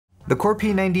The Core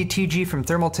P90TG from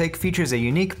Thermaltake features a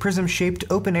unique prism-shaped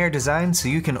open-air design so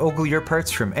you can ogle your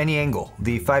parts from any angle.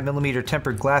 The 5mm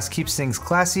tempered glass keeps things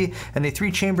classy, and the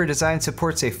 3-chamber design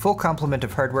supports a full complement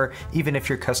of hardware even if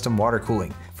you're custom water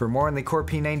cooling. For more on the Core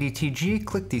P90TG,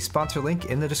 click the sponsor link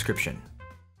in the description.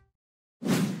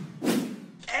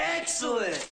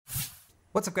 Excellent!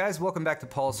 What's up guys, welcome back to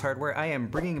Paul's Hardware. I am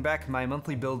bringing back my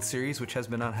monthly build series, which has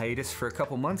been on hiatus for a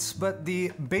couple months, but the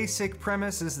basic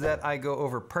premise is that I go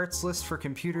over parts lists for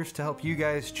computers to help you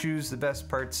guys choose the best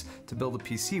parts to build a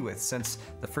PC with, since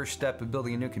the first step of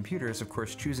building a new computer is of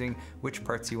course choosing which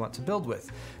parts you want to build with.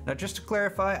 Now just to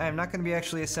clarify, I am not going to be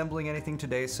actually assembling anything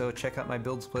today, so check out my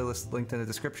builds playlist linked in the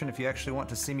description if you actually want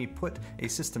to see me put a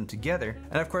system together.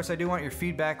 And of course I do want your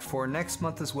feedback for next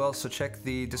month as well, so check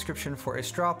the description for a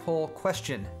straw poll question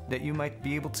that you might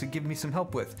be able to give me some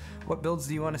help with. What builds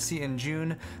do you want to see in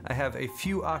June? I have a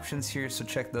few options here, so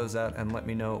check those out and let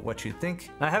me know what you think.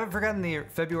 Now, I haven't forgotten the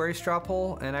February straw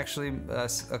poll, and actually a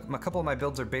couple of my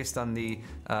builds are based on the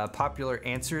popular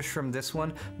answers from this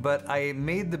one, but I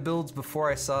made the builds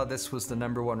before I saw this was the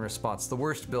 #1 response, the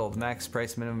worst build, max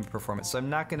price, minimum performance, so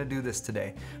I'm not going to do this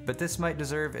today. But this might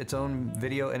deserve its own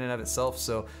video in and of itself,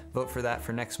 so vote for that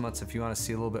for next month if you want to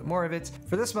see a little bit more of it.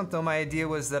 For this month though, my idea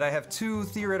was that I have two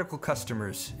theoretical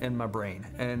customers in my brain,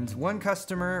 and one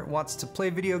customer wants to play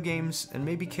video games and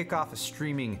maybe kick off a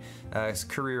streaming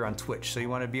career on Twitch. So you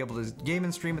want to be able to game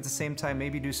and stream at the same time,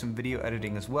 maybe do some video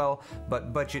editing as well,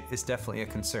 but budget is definitely a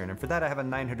concern, and for that I have a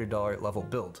 $900 level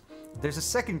build. There's a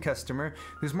second customer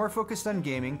who's more focused on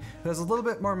gaming, who has a little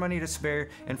bit more money to spare,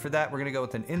 and for that we're going to go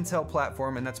with an Intel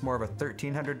platform, and that's more of a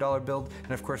 $1,300 build,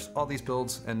 and of course all these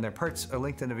builds and their parts are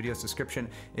linked in the video's description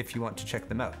if you want to check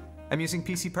them out. I'm using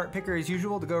PC Part Picker as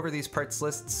usual to go over these parts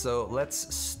lists, so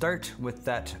let's start with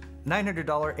that $900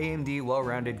 AMD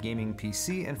well-rounded gaming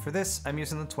PC, and for this I'm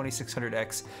using the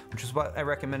 2600X, which is what I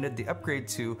recommended the upgrade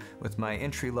to with my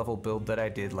entry-level build that I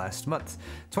did last month.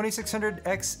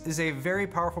 2600X is a very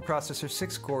powerful processor,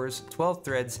 6 cores, 12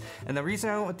 threads, and the reason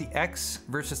I went with the X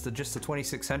versus just the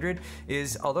 2600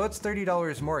 is although it's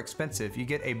 $30 more expensive, you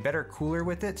get a better cooler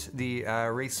with it, the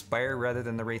Wraith Spire rather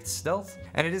than the Wraith Stealth,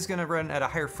 and it is going to run at a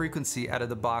higher frequency out of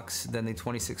the box than the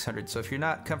 2600. So if you're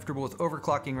not comfortable with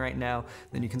overclocking right now,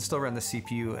 then you can still run the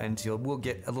CPU and you will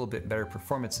get a little bit better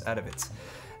performance out of it.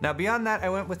 Now beyond that, I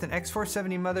went with an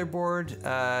X470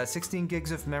 motherboard, 16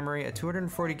 gigs of memory, a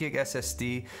 240 gig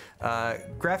SSD,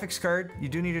 graphics card. You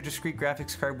do need a discrete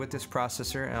graphics card with this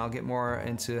processor, and I'll get more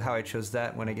into how I chose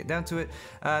that when I get down to it.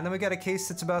 And then we got a case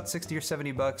that's about 60 or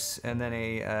 70 bucks, and then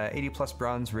a 80 plus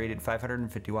bronze rated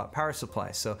 550 watt power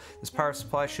supply. So this power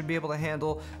supply should be able to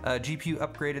handle a GPU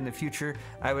upgrade in the future.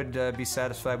 I would be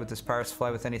satisfied with this power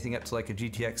supply with anything up to like a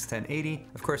GTX 1080.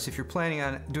 Of course, if you're planning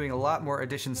on doing a lot more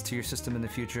additions to your system in the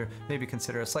future, maybe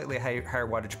consider a slightly higher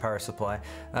wattage power supply.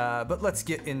 But let's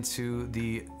get into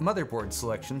the motherboard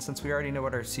selection since we already know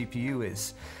what our CPU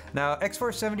is. Now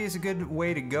X470 is a good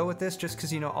way to go with this just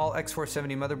because you know all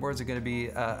X470 motherboards are going to be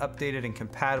updated and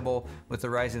compatible with the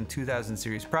Ryzen 2000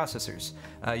 series processors.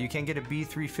 You can get a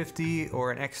B350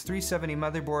 or an X370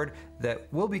 motherboard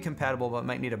that will be compatible but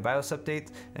might need a BIOS update,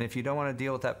 and if you don't want to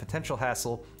deal with that potential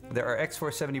hassle, there are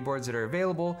X470 boards that are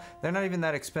available. They're not even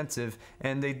that expensive,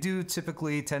 and they do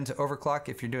typically tend to overclock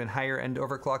if you're doing higher end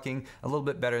overclocking a little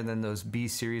bit better than those B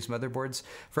series motherboards.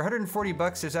 For 140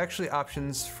 bucks, there's actually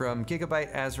options from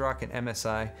Gigabyte, ASRock, and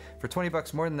MSI. For 20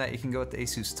 bucks more than that, you can go with the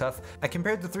Asus TUF. I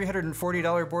compared the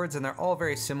 $340 boards, and they're all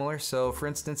very similar. So for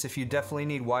instance, if you definitely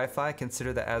need Wi-Fi,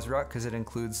 consider the ASRock because it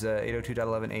includes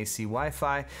 802.11ac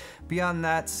Wi-Fi. Beyond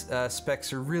that,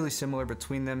 specs are really similar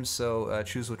between them, so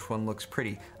choose which one looks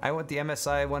pretty. I went the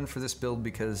MSI one for this build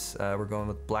because we're going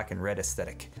with black and red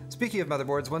aesthetic. Speaking of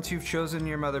motherboards, once you've chosen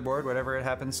your motherboard, whatever it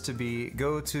happens to be,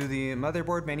 go to the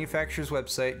motherboard manufacturer's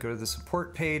website, go to the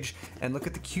support page, and look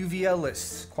at the QVL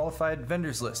list, qualified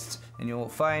vendors lists, and you'll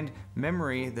find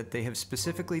memory that they have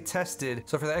specifically tested.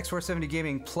 So for the X470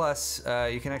 Gaming Plus,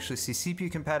 you can actually see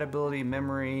CPU compatibility,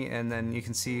 memory, and then you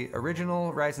can see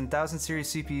original Ryzen 1000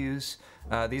 series CPUs.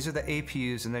 These are the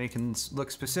APUs, and then you can look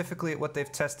specifically at what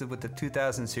they've tested with the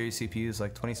 2000 series CPUs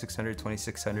like 2600,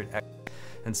 2600X,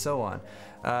 and so on.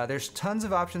 There's tons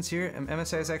of options here, and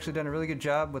MSI has actually done a really good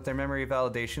job with their memory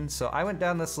validation. So I went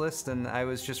down this list and I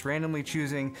was just randomly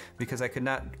choosing because I could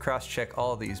not cross-check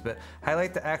all of these, but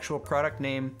highlight the actual product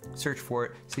name, search for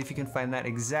it, see if you can find that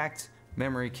exact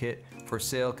memory kit for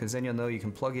sale, because then you'll know you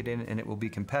can plug it in and it will be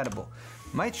compatible.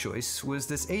 My choice was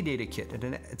this ADATA kit.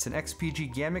 It's an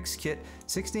XPG Gamix kit,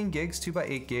 16 gigs,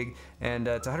 2x8 gig, and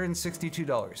it's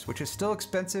 $162, which is still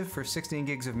expensive for 16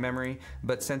 gigs of memory,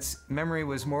 but since memory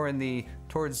was more in the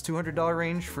towards $200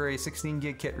 range for a 16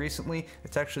 gig kit recently,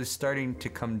 it's actually starting to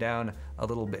come down a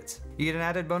little bit. You get an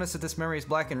added bonus that this memory is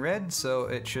black and red, so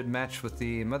it should match with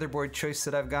the motherboard choice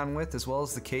that I've gone with, as well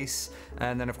as the case.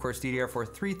 And then of course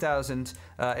DDR4 3000,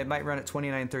 it might run at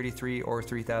 2933 or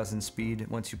 3000 speed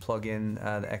once you plug in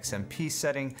the XMP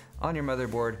setting on your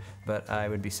motherboard, but I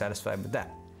would be satisfied with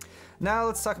that. Now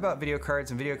let's talk about video cards,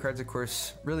 and video cards, of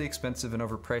course, really expensive and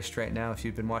overpriced right now. If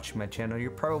you've been watching my channel, you're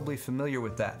probably familiar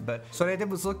with that. But so what I did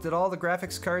was looked at all the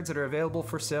graphics cards that are available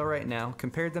for sale right now,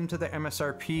 compared them to the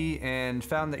MSRP, and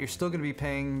found that you're still going to be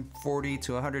paying $40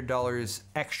 to $100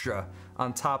 extra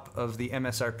on top of the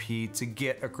MSRP to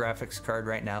get a graphics card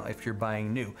right now if you're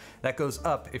buying new. That goes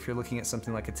up if you're looking at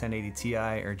something like a 1080 Ti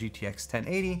or GTX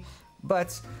 1080.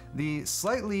 But the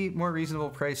slightly more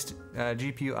reasonable priced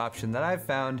GPU option that I've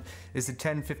found is the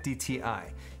 1050 Ti.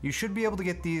 You should be able to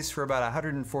get these for about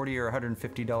 $140 or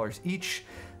 $150 each.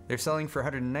 They're selling for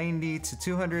 $190 to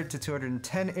 $200 to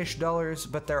 $210-ish,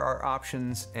 but there are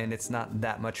options and it's not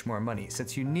that much more money.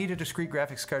 Since you need a discrete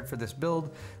graphics card for this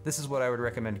build, this is what I would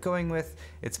recommend going with.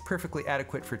 It's perfectly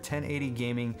adequate for 1080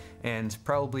 gaming and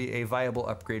probably a viable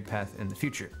upgrade path in the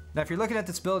future. Now, if you're looking at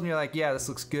this build and you're like, yeah, this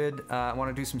looks good, I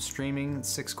want to do some streaming,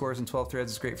 6 cores and 12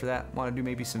 threads is great for that. Want to do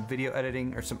maybe some video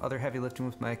editing or some other heavy lifting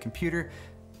with my computer,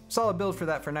 solid build for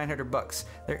that for 900 bucks.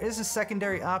 There is a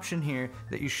secondary option here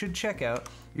that you should check out.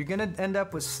 You're gonna end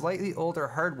up with slightly older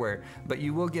hardware, but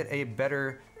you will get a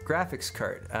better graphics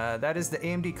card. That is the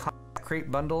AMD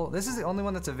Crate bundle. This is the only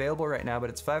one that's available right now, but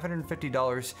it's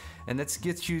 $550, and this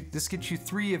gets you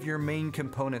 3 of your main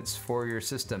components for your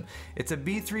system. It's a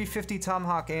B350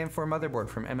 Tomahawk AM4 motherboard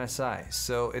from MSI,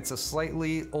 so it's a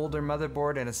slightly older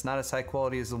motherboard and it's not as high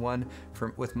quality as the one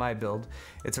with my build.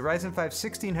 It's a Ryzen 5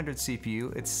 1600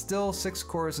 CPU. It's still 6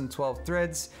 cores and 12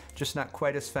 threads, just not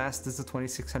quite as fast as the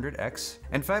 2600X.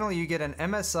 And finally, you get an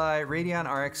MSI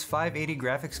Radeon RX 580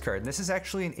 graphics card. And this is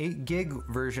actually an 8 gig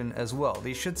version as well.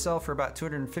 These should sell for about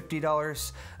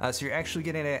 $250, so you're actually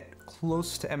getting it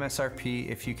close to MSRP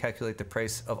if you calculate the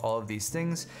price of all of these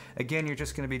things. Again, you're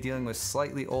just going to be dealing with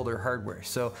slightly older hardware,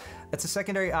 so that's a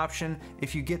secondary option.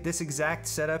 If you get this exact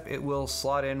setup, it will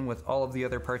slot in with all of the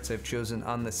other parts I've chosen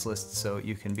on this list, so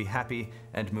you can be happy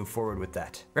and move forward with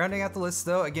that. Rounding out the list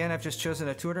though, again, I've just chosen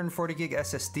a 240 gig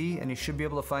SSD, and you should be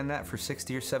able to find that for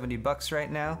 60 or 70 bucks right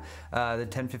now. The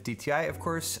 1050 Ti, of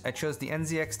course. I chose the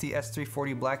NZXT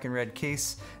S340 black and red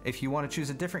case. If you want to choose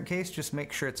a different case, just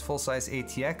make sure it's full-size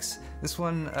ATX. This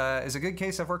one is a good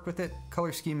case. I've worked with it.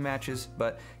 Color scheme matches,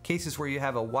 but cases where you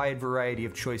have a wide variety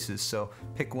of choices, so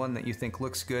pick one that you think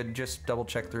looks good. Just double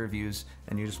check the reviews,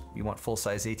 and you want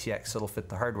full-size ATX, so it'll fit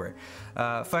the hardware.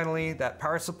 Finally, that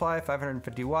power supply,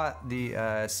 550 watt. The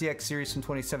CX series from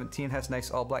 2017 has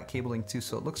nice all-black cabling too,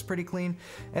 so it looks pretty clean.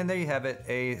 And there you have it,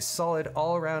 a solid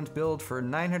all-around build for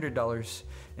 $900,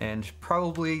 and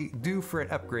probably due for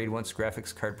an upgrade once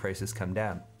graphics card prices come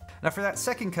down. Now for that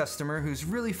second customer who's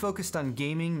really focused on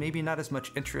gaming, maybe not as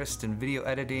much interest in video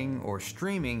editing or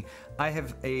streaming, I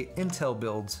have a Intel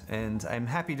build, and I'm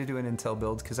happy to do an Intel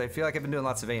build because I feel like I've been doing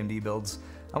lots of AMD builds.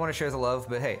 I want to share the love,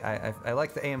 but hey, I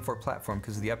like the AM4 platform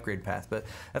because of the upgrade path, but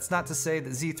that's not to say that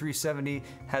Z370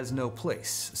 has no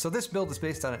place. So this build is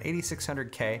based on an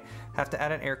 8600K, have to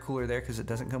add an air cooler there because it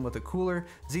doesn't come with a cooler,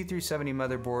 Z370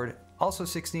 motherboard, also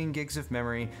 16 gigs of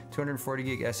memory, 240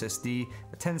 gig SSD,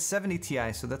 a 1070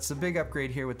 Ti, so that's the big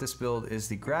upgrade here with this build is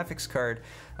the graphics card,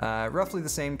 roughly the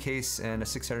same case, and a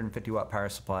 650 watt power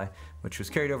supply, which was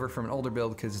carried over from an older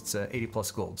build because it's 80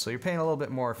 plus gold. So you're paying a little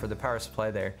bit more for the power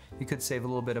supply there. You could save a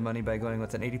little bit of money by going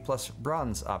with an 80 plus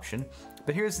bronze option.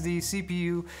 But here's the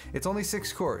CPU. It's only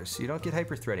 6 cores. You don't get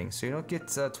hyper-threading, so you don't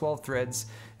get 12 threads,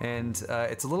 and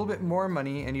it's a little bit more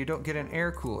money, and you don't get an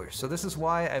air cooler. So this is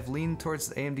why I've leaned towards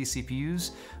the AMD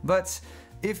CPUs, but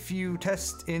if you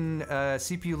test in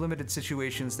CPU limited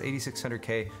situations, the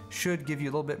 8600K should give you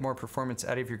a little bit more performance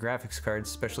out of your graphics cards,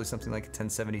 especially something like a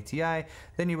 1070 Ti,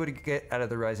 than you would get out of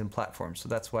the Ryzen platform. So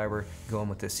that's why we're going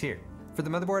with this here. For the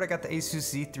motherboard, I got the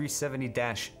Asus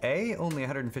Z370-A, only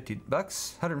 150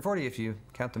 bucks, 140 if you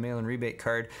count the mail-in rebate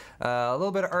card. A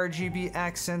little bit of RGB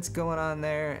accents going on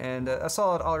there, and a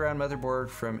solid all-around motherboard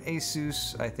from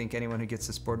Asus. I think anyone who gets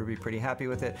this board would be pretty happy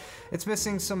with it. It's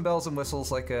missing some bells and whistles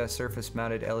like a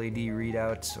surface-mounted LED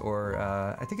readout, or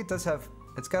I think it does have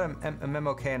it's got a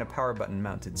memo K and a power button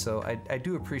mounted, so I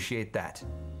do appreciate that.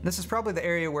 This is probably the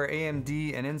area where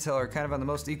AMD and Intel are kind of on the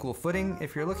most equal footing.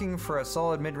 If you're looking for a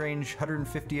solid mid-range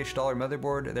 $150-ish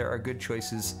motherboard, there are good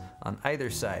choices on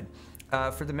either side.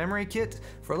 For the memory kit,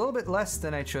 for a little bit less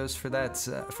than I chose for that,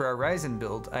 for our Ryzen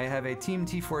build, I have a Team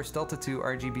T-Force Delta 2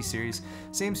 RGB series,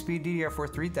 same speed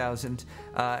DDR4 3000,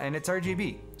 and it's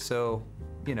RGB, so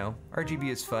you know, RGB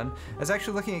is fun. I was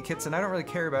actually looking at kits, and I don't really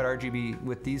care about RGB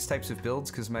with these types of builds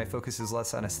because my focus is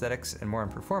less on aesthetics and more on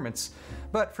performance.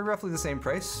 But for roughly the same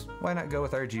price, why not go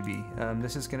with RGB?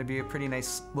 This is going to be a pretty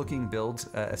nice looking build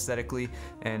aesthetically,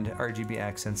 and RGB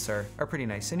accents are pretty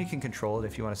nice. And you can control it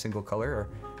if you want a single color or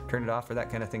turn it off or that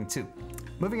kind of thing too.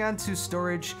 Moving on to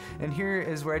storage, and here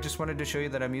is where I just wanted to show you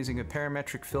that I'm using a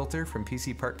parametric filter from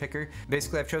PC Part Picker.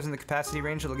 Basically, I've chosen the capacity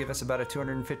range that'll give us about a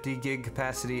 250 gig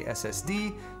capacity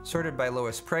SSD, sorted by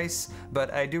lowest price,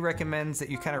 but I do recommend that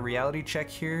you kind of reality check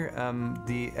here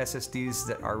the SSDs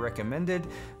that are recommended,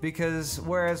 because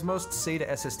whereas most SATA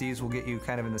SSDs will get you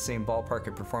kind of in the same ballpark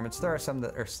of performance, there are some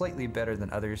that are slightly better than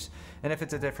others, and if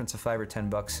it's a difference of $5 or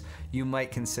 $10, you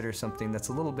might consider something that's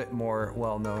a little bit more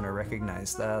well-known or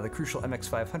recognized. The Crucial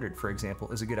MX500, for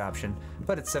example, is a good option,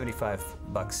 but it's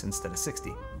 $75 instead of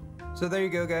 $60. So there you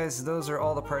go, guys. Those are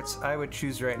all the parts I would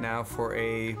choose right now for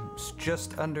a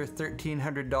just under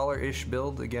 $1,300-ish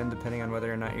build, again, depending on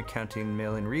whether or not you're counting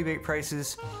mail-in rebate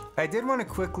prices. I did want to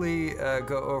quickly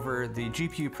go over the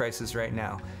GPU prices right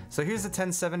now. So here's the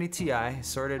 1070 Ti,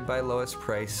 sorted by lowest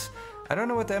price. I don't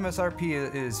know what the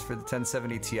MSRP is for the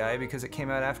 1070 Ti because it came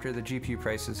out after the GPU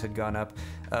prices had gone up,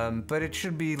 but it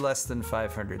should be less than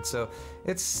 $500. So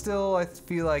it's still, I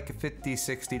feel like, a $50,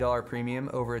 $60 premium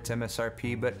over its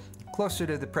MSRP, but closer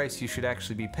to the price you should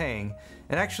actually be paying,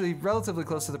 and actually relatively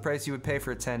close to the price you would pay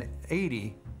for a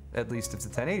 1080, at least if the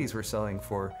 1080s were selling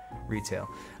for retail.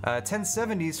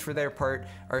 1070s, for their part,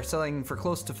 are selling for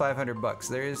close to $500.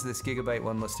 There is this Gigabyte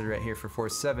one listed right here for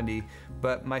 $470,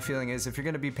 but my feeling is if you're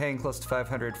going to be paying close to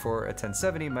 $500 for a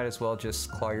 1070, might as well just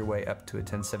claw your way up to a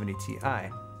 1070 Ti.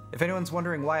 If anyone's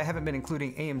wondering why I haven't been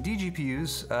including AMD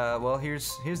GPUs, well,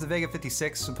 here's the Vega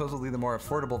 56, supposedly the more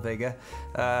affordable Vega.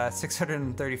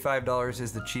 $635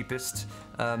 is the cheapest.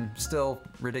 Still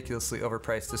ridiculously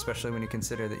overpriced, especially when you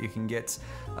consider that you can get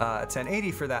a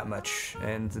 1080 for that much,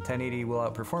 and the 1080 will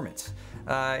outperform it.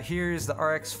 Here's the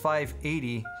RX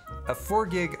 580. A 4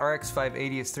 gig RX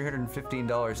 580 is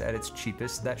 $315 at its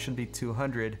cheapest. That should be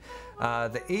 $200.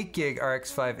 The 8 gig RX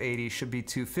 580 should be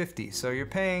 $250. So you're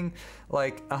paying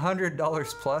like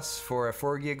 $100 plus for a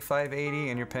 4 gig 580,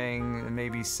 and you're paying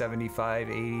maybe $75,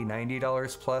 $80,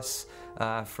 $90 plus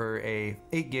for a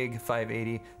 8 gig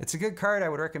 580. It's a good card. I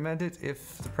would recommend it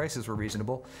if the prices were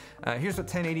reasonable. Here's what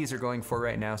 1080s are going for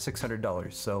right now,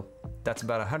 $600. So that's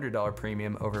about a $100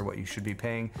 premium over what you should be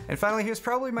paying. And finally, here's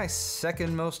probably my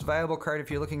second most viable card if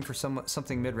you're looking for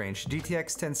something mid-range.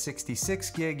 GTX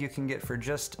 1066 gig you can get for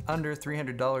just under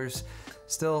 $300.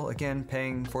 Still, again,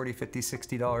 paying $40,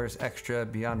 $50, $60 extra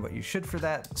beyond what you should for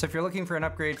that. So if you're looking for an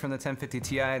upgrade from the 1050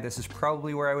 Ti, this is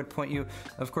probably where I would point you.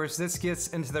 Of course, this gets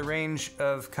into the range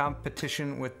of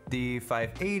competition with the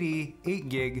 580 8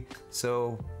 gig,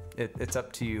 so it's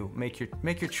up to you. Make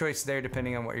your choice there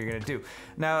depending on what you're gonna do.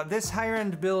 Now, this higher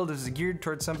end build is geared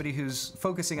towards somebody who's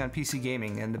focusing on PC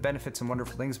gaming and the benefits and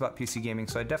wonderful things about PC gaming,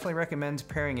 so I definitely recommend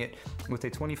pairing it with a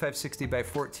 2560 by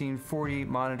 1440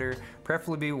 monitor,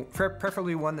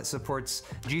 preferably one that supports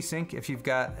G-Sync if you've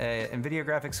got an NVIDIA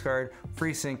graphics card,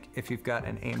 FreeSync if you've got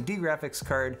an AMD graphics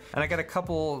card. And I got a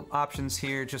couple options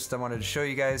here just I wanted to show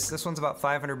you guys. This one's about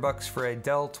 $500 for a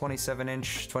Dell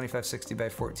 27-inch 2560 by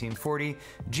 1440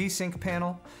 G-Sync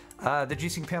panel. The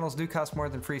G-Sync panels do cost more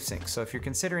than FreeSync, so if you're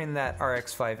considering that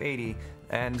RX 580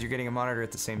 and you're getting a monitor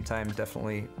at the same time,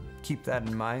 definitely keep that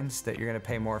in mind, that you're going to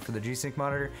pay more for the G-Sync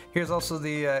monitor. Here's also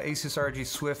the Asus ROG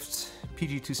Swift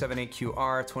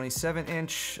PG278QR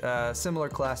 27-inch, similar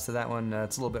class to that one.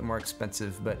 It's a little bit more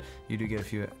expensive, but you do get a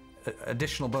few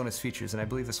additional bonus features, and I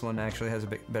believe this one actually has a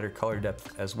bit better color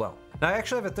depth as well. Now, I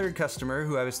actually have a third customer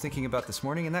who I was thinking about this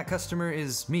morning, and that customer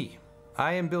is me.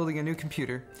 I am building a new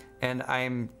computer, and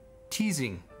I'm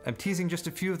teasing just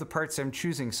a few of the parts I'm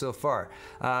choosing so far.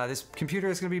 This computer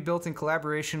is going to be built in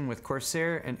collaboration with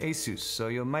Corsair and Asus, so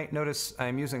you might notice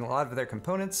I'm using a lot of their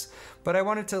components, but I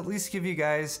wanted to at least give you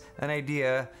guys an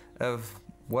idea of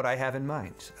what I have in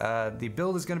mind. The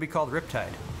build is going to be called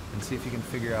Riptide, and see if you can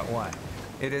figure out why.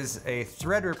 It is a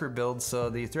Threadripper build, so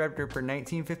the Threadripper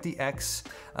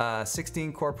 1950X,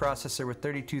 16 core processor with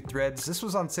 32 threads. This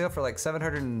was on sale for like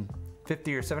 $750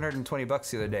 750 or 720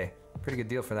 bucks the other day. Pretty good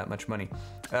deal for that much money.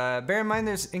 Bear in mind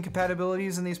there's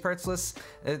incompatibilities in these parts lists.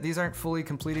 These aren't fully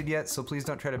completed yet, so please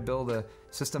don't try to build a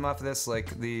system off of this.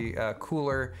 Like the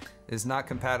cooler is not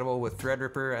compatible with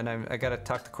Threadripper, and I gotta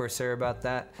talk to Corsair about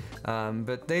that.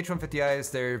 But the H150i is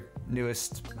their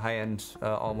newest high-end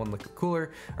all-in-one liquid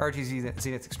cooler. ROG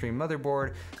Zenith Extreme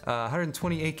motherboard,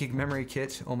 128 gig memory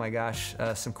kit. Oh my gosh,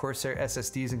 some Corsair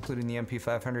SSDs, including the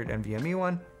MP500 NVMe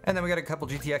one. And then we got a couple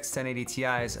GTX 1080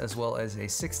 Ti's, as well as a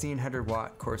 1600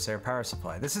 watt Corsair power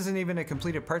supply. This isn't even a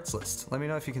completed parts list. Let me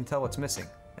know if you can tell what's missing.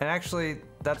 And actually,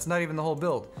 that's not even the whole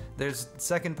build. There's the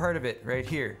second part of it right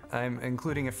here. I'm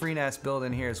including a FreeNAS build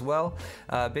in here as well.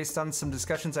 Based on some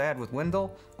discussions I had with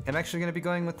Wendell, I'm actually going to be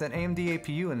going with an AMD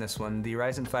APU in this one, the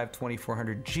Ryzen 5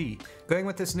 2400G. Going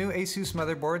with this new Asus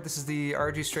motherboard, this is the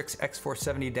ROG Strix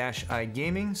X470-i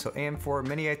Gaming, so AM4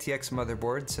 Mini ITX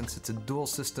motherboard, since it's a dual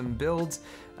system build.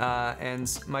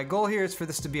 And my goal here is for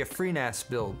this to be a FreeNAS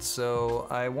build, so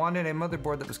I wanted a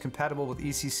motherboard that was compatible with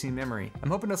ECC memory. I'm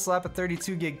hoping to slap a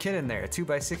 32 gig kit in there, a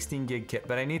 2x16 gig kit,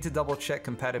 but I need to double check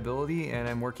compatibility, and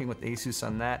I'm working with Asus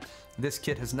on that. This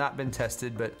kit has not been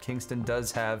tested, but Kingston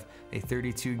does have a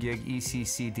 32 gig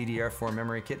ECC DDR4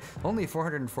 memory kit, only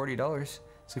 $440.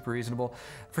 Super reasonable.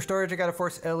 For storage, I got a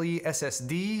Force LE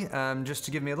SSD, just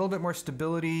to give me a little bit more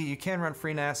stability. You can run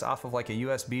FreeNAS off of like a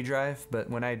USB drive, but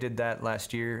when I did that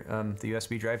last year, the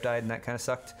USB drive died and that kind of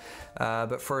sucked.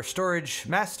 But for storage,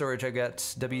 mass storage, I got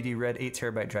WD Red 8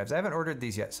 terabyte drives. I haven't ordered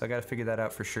these yet, so I gotta figure that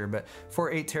out for sure. But for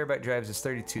 8 terabyte drives is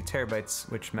 32 terabytes,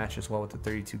 which matches well with the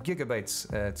 32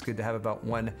 gigabytes. It's good to have about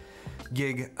 1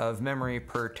 gig of memory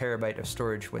per terabyte of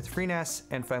storage with FreeNAS.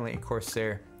 And finally, a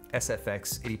Corsair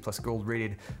SFX 80 plus gold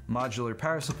rated modular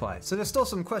power supply. So there's still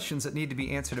some questions that need to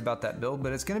be answered about that build,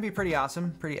 but it's going to be pretty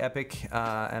awesome, pretty epic,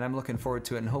 and I'm looking forward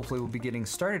to it, and hopefully we'll be getting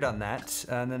started on that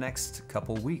in the next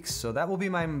couple weeks. So that will be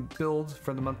my build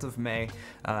for the month of May,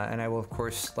 and I will, of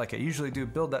course, like I usually do,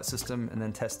 build that system and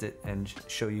then test it and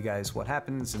show you guys what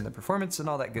happens and the performance and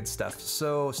all that good stuff.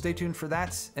 So stay tuned for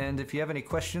that, and if you have any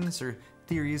questions or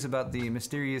theories about the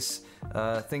mysterious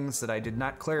things that I did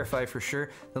not clarify for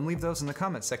sure, then leave those in the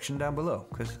comment section down below,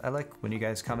 because I like when you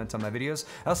guys comment on my videos.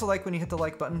 I also like when you hit the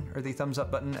like button, or the thumbs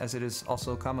up button as it is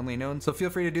also commonly known, so feel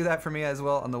free to do that for me as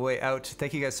well on the way out.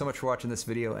 Thank you guys so much for watching this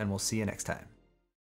video, and we'll see you next time.